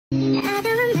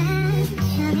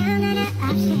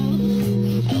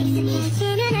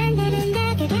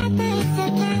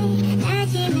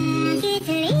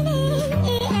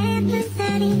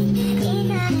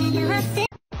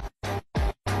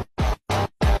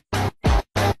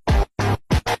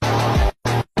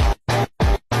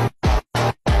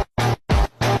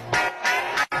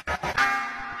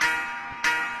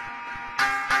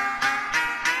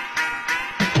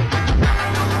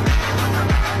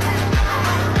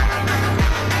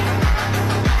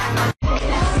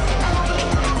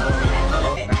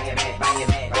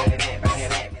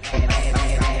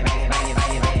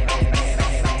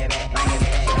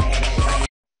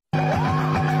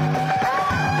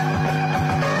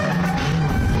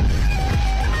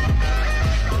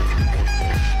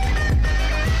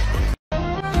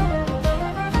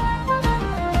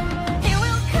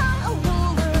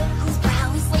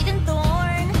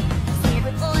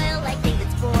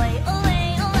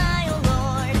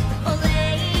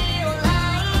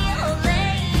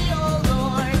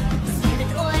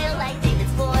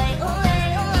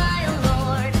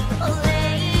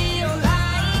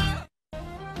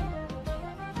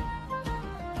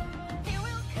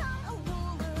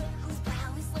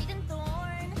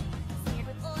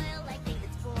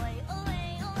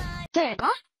せーの。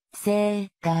せ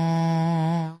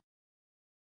が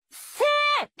せ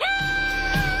ーが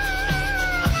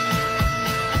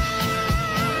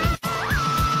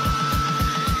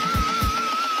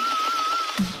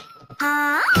は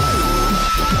ぁ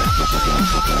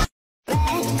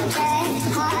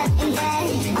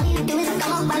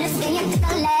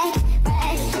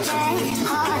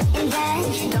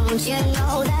Don't you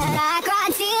know that I cry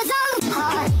tears of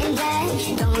heart and day?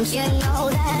 Don't you know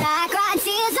that I cry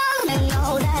tears of and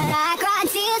know that I cry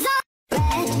tears of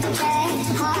red, red,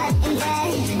 heart and day?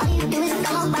 All you do is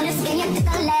come up on the skin, you hit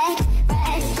the leg.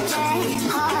 Red, red,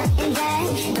 heart and day.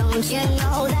 Don't you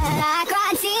know that I cry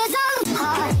tears of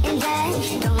heart and day?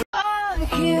 Don't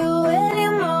fuck you, any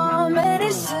mom,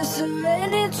 any sister,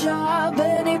 any job,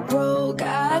 any broke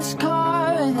ass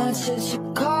car, and that's it you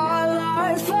call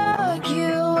art. Fuck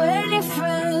you, any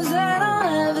friends that I'll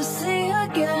never see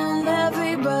again.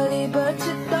 Everybody but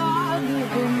your dog, you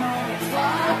be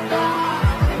motherfucker.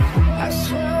 I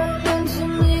swear it meant to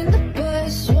mean the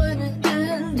best when it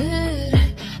ended.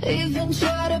 Even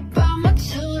tried to bite my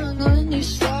tongue when you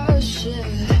started shit.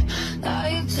 Now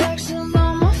you're texting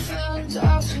all my friends,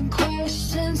 asking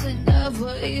questions. They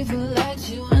never even liked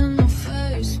you in the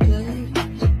first place.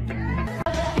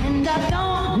 And I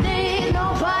don't need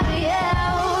nobody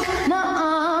else,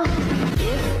 nuh-uh.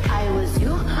 If I was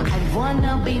you, I'd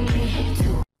wanna be me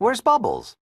too. Where's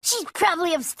Bubbles? She's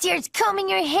probably upstairs combing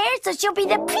her hair so she'll be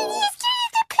the prettiest girl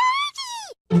at the party!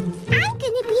 I'm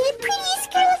gonna be the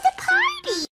prettiest girl at the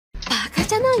party! バカ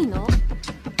じゃないの？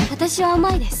私は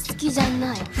甘いです。好きじゃ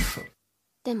ない。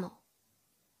でも、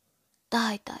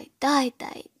大好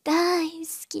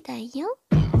きだよ。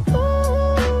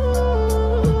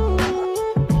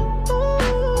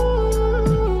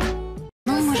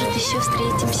Ну, может, еще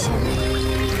встретимся.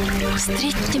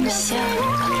 Встретимся,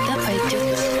 когда пойдет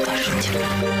дождь.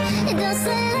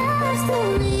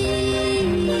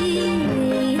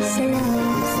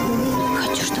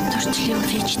 Хочу, чтобы дождь лил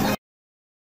вечно.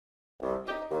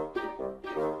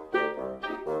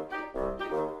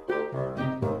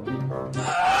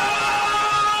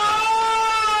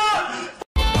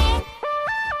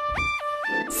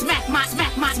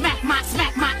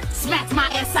 Smack my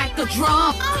ass like a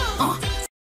drum.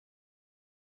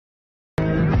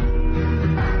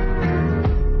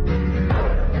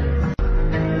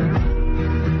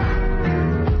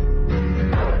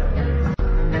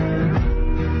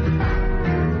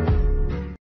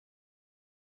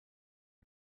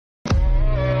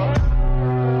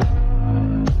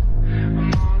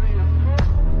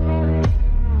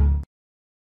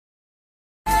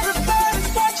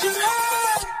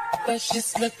 But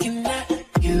she's looking at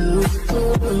you.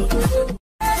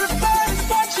 Everybody's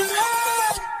watching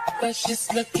her, but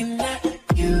she's looking at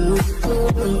you.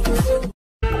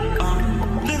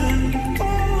 I'm living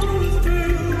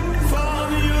for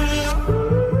you.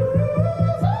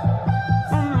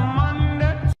 On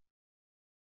Monday.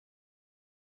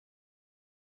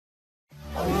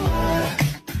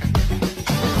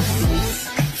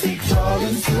 Feet tall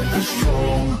and super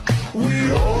strong.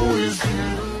 We always do.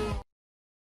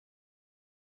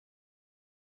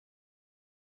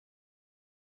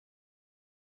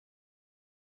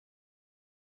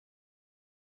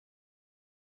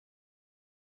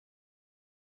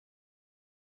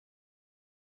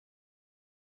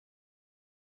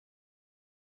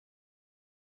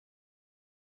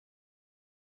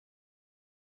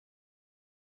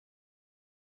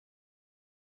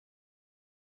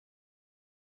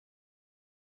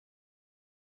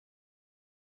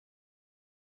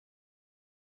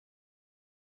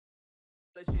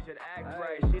 She should act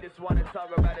right. She just wanna talk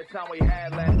about the time we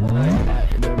had last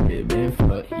night. I've never been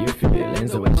fuck your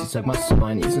feelings. The way she suck my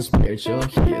spine needs some spiritual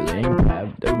healing.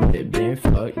 I've never been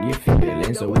fuck your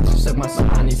feelings. The way she suck my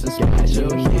spine needs some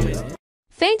spiritual healing.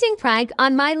 Fainting prank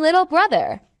on my little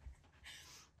brother.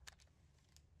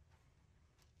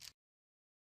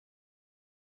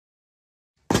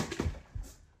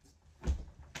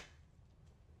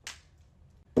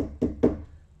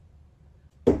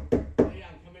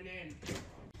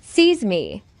 Sees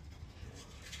me.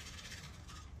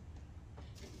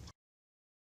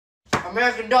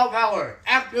 American Dog Power,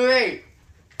 activate!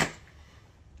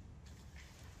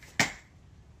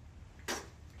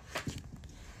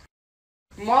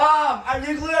 Mom, our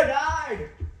nuclear died!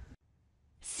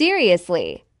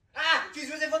 Seriously. Ah, she's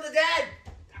risen from the dead!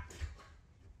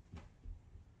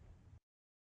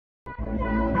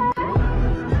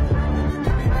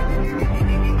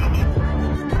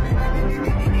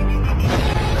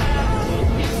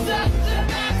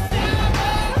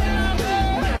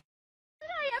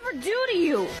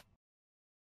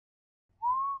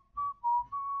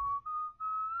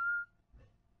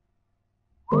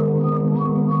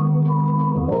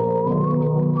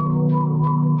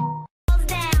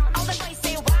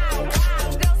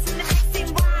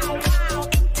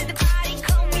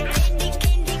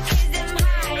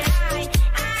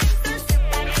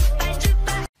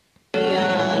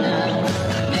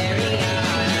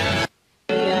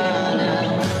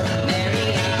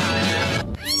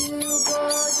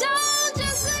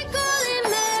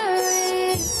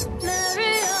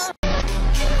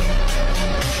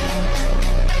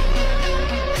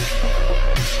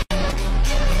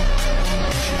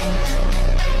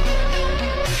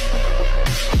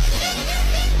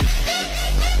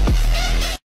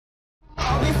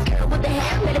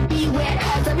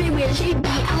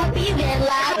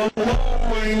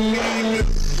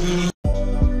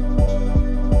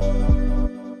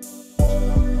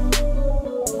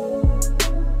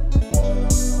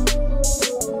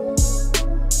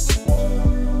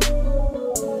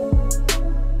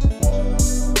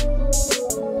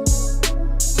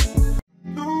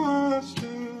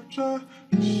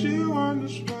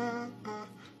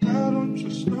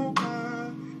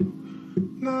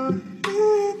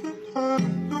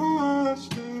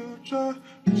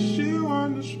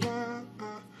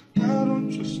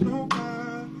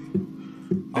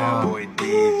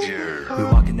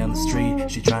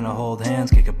 She tryna hold hands,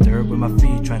 kick up dirt with my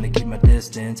feet, trying to keep my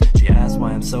distance. She asked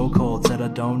why I'm so cold, said I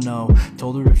don't know.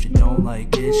 Told her if she don't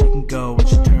like it, she can go. When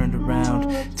she turned around,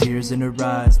 tears in her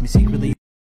eyes, me secretly.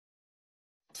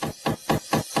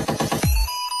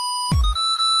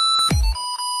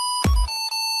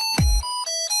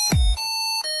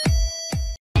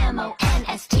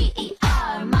 MONSTER,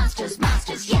 monsters,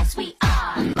 monsters, yes we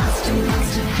are. Monster,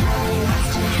 monster, high,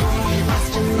 monster, high,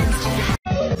 monster, monster, high.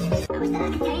 I was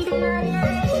like a day to my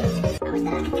life. I was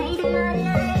like a day to my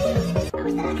life. I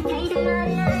was like a day to my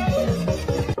life.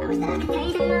 I was like a day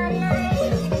to my life.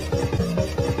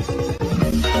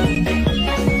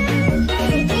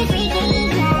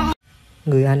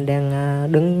 Người anh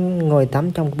đang đứng ngồi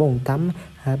tắm trong cái bồn tắm.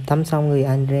 Tắm xong người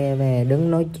anh ra về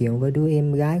đứng nói chuyện với đứa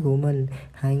em gái của mình.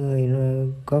 Hai người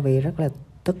có vẻ rất là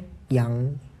tức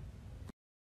giận.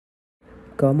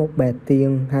 Có một bà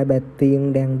tiên, hai bà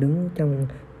tiên đang đứng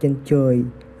trên trời.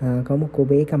 Có một cô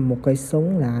bé cầm một cây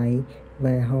súng lại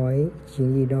và hỏi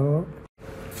chuyện gì đó.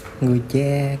 Người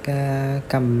cha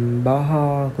cầm bó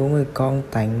hoa của người con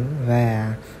tặng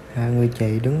và người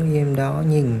chị đứng im đó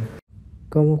nhìn.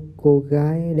 Có một cô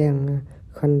gái đang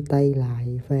khoanh tay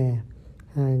lại và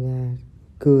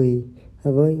cười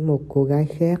với một cô gái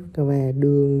khác và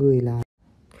đưa người lại.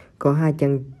 Có hai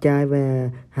chàng trai và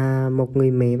một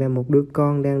người mẹ và một đứa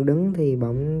con đang đứng thì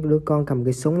bỗng đứa con cầm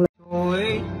cái súng lên.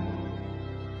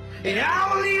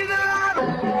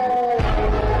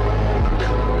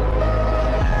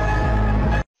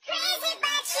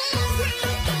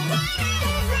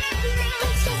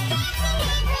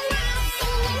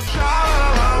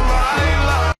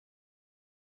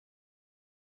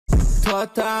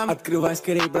 Там. Открывай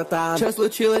скорей, братан. Что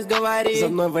случилось, говори. За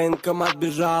мной военкомат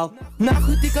бежал.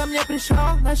 Нахуй ты ко мне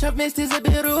пришел? Наши вместе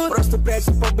заберут. Просто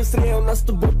прячься побыстрее, у нас с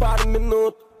тобой пару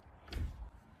минут.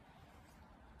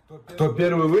 Кто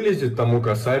первый вылезет, тому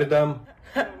косарь дам.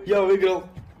 Я выиграл.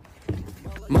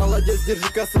 Молодец,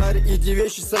 держи косарь, иди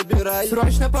вещи собирай.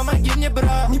 Срочно помоги мне,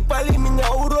 брат. Не пали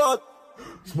меня, урод.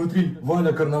 Смотри,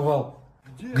 Валя, карнавал.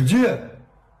 Где?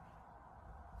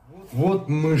 Вот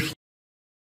мышь.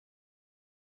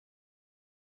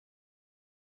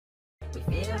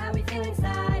 We feel how we feel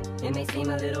inside. It may seem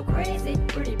a little crazy,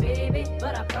 pretty baby,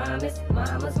 but I promise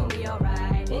mama's gonna be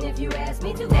alright. And if you ask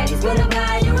me to, daddy's gonna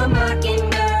buy you a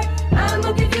mockingbird.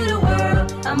 I'ma give you the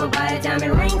world. I'ma buy a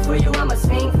diamond ring for you. I'ma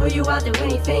sing for you. I'll do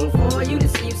anything for you to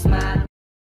see you smile.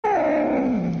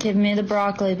 Give me the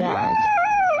broccoli bag.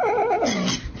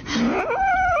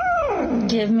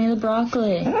 Give me the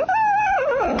broccoli.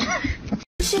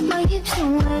 Shake my hips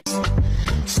and waist,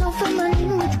 so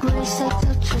feminine with grace. I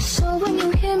touch your soul when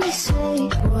you hear me say,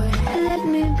 boy, let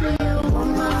me be your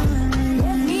woman.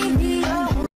 Let me be your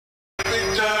woman.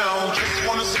 Down, just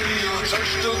wanna see you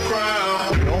touch the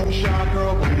ground. Don't shy,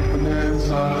 girl, put your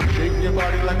bonanza. Shake your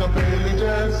body like a belly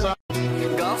dancer.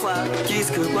 Гафа,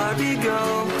 киска Барби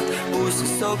Girl, пусть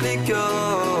все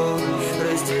прикол.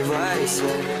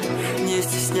 Раздевайся, не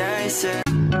стесняйся.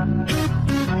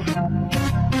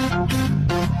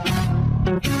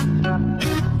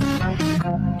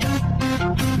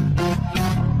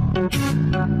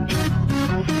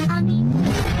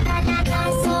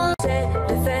 C'est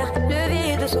de faire le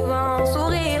vide souvent,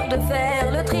 sourire, de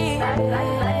faire le tri.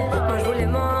 Moi je voulais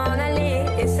m'en aller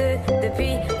et ce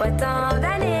depuis tant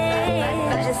d'années.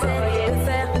 J'essaie de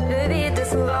faire le vide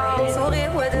souvent,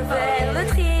 sourire, ouais, de faire le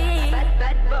tri.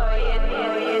 Bad boy,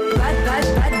 bad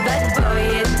boy,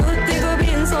 et toutes tes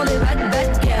copines sont des bad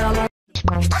girls.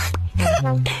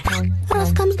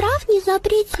 Роскомздрав не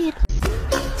запретит.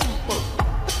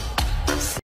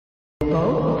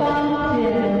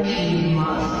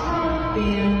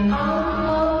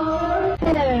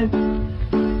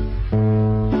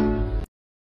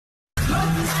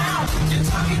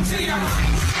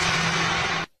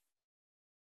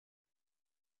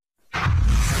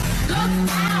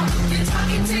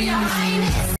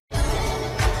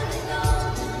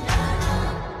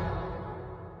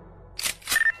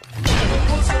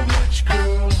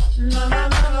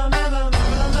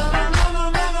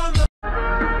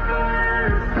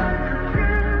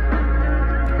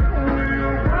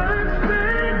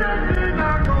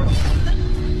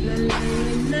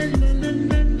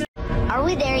 Are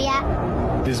we there yet?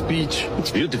 This beach,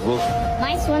 it's beautiful.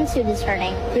 My swimsuit is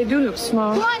hurting. They do look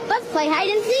small. Come on, let's play hide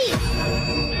and seek.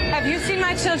 Have you seen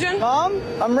my children? Mom,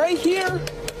 I'm right here.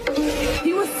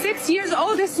 He was 6 years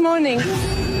old this morning.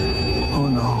 Oh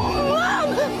no.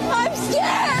 Mom, I'm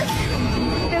scared.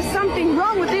 There's something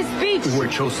wrong with this beach. We're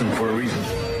chosen for a reason.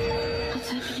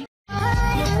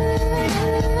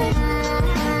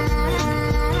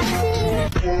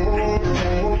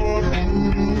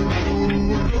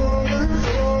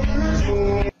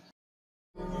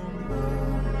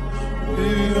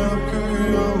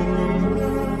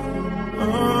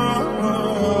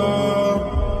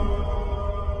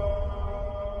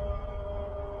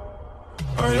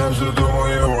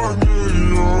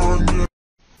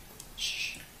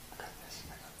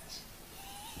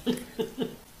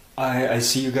 I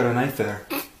see you got a knife there.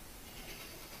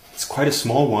 It's quite a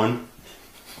small one.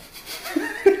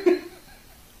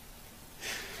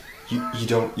 You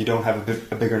don't have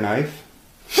a bigger knife?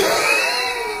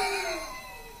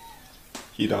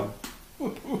 You don't.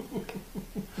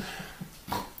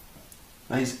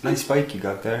 Nice bike you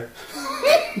got there.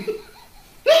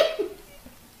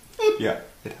 Yeah,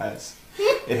 it has.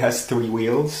 It has 3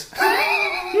 wheels.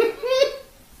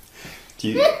 Do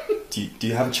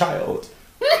you have a child?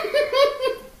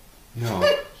 No.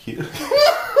 You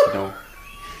don't.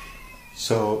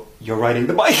 So you're riding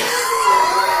the bike.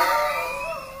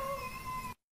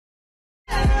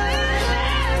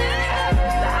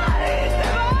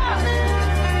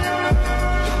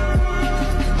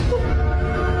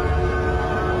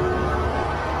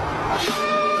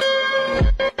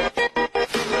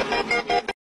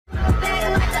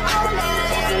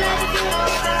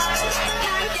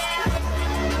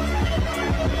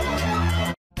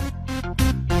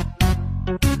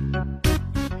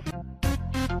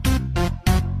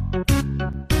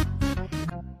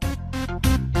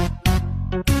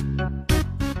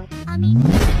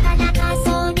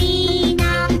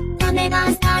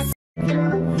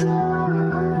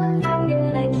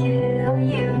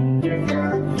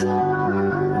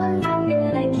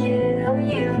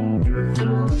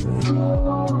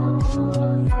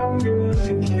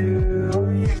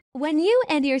 When you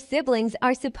and your siblings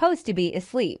are supposed to be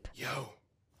asleep. Yo.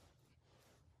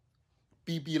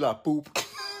 BB la poop.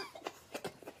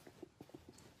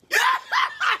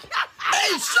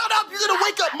 Hey, shut up! You're gonna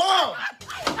wake up Mom!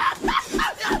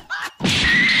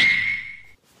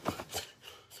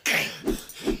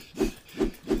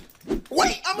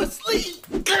 Wait, I'm asleep!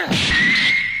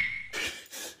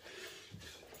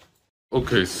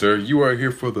 Okay, sir, you are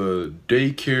here for the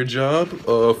daycare job.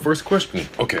 First question.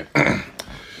 Okay.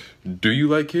 Do you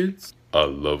like kids? I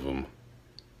love them.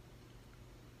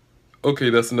 Okay,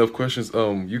 that's enough questions.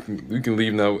 You can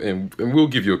leave now, and we'll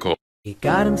give you a call. He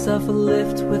got himself a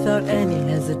lift without any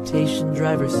hesitation.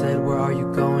 Driver said, "Where are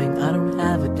you going?" "I don't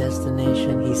have a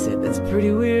destination." He said, "That's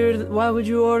pretty weird. Why would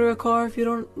you order a car if you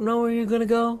don't know where you're gonna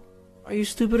go? Are you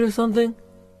stupid or something?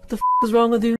 What the f is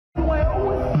wrong with you?"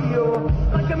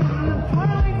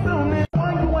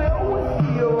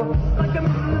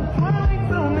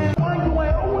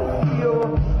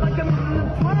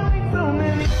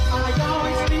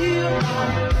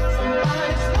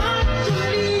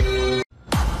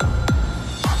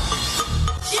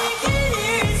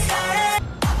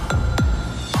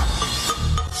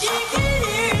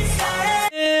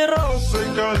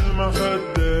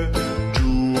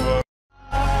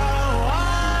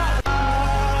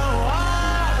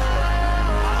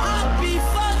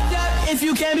 If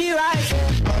you can't be right,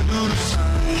 I do the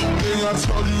same thing I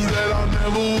told you that I never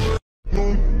would.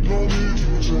 No need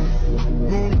to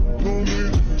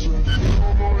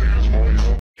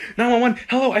 911,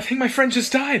 hello, I think my friend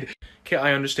just died. Okay,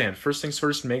 I understand. First things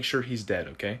first, make sure he's dead,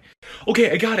 okay? Okay,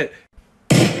 I got it.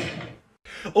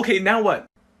 Okay, now what?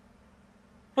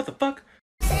 What the fuck?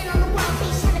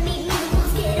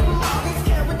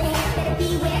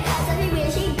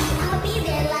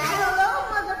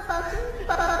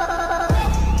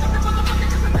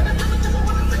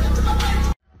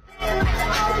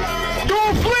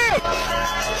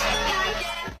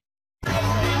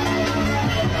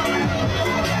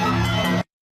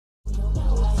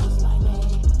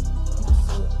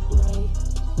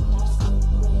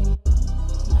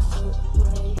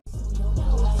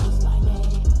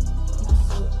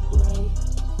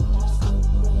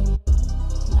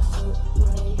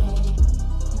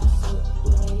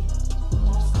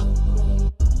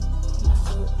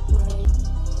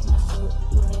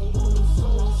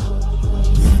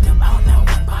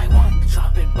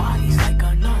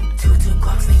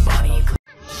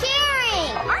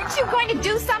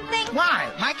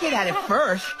 Why? My kid had it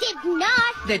first. Did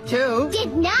not. Did two.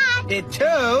 Did not. Did two.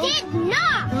 Did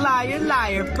not. Liar,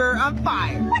 liar, fur on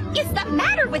fire. What is the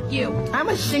matter with you? I'm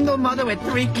a single mother with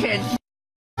 3 kids.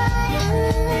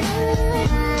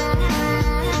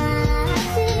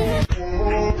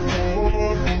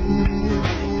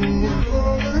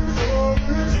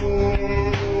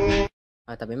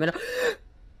 Ah, tá bem melhor.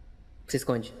 Se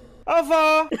esconde.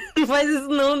 Avó! Não faz isso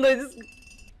não, doido.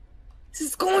 Se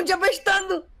esconde,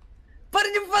 abestado! Para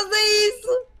de fazer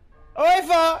isso! Oi,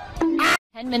 vó!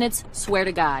 10 minutes, swear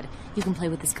to God. You can play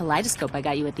with this kaleidoscope I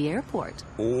got you at the airport.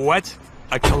 What?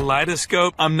 A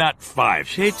kaleidoscope? I'm not 5.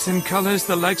 Shapes and colors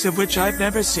the likes of which I've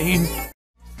never seen.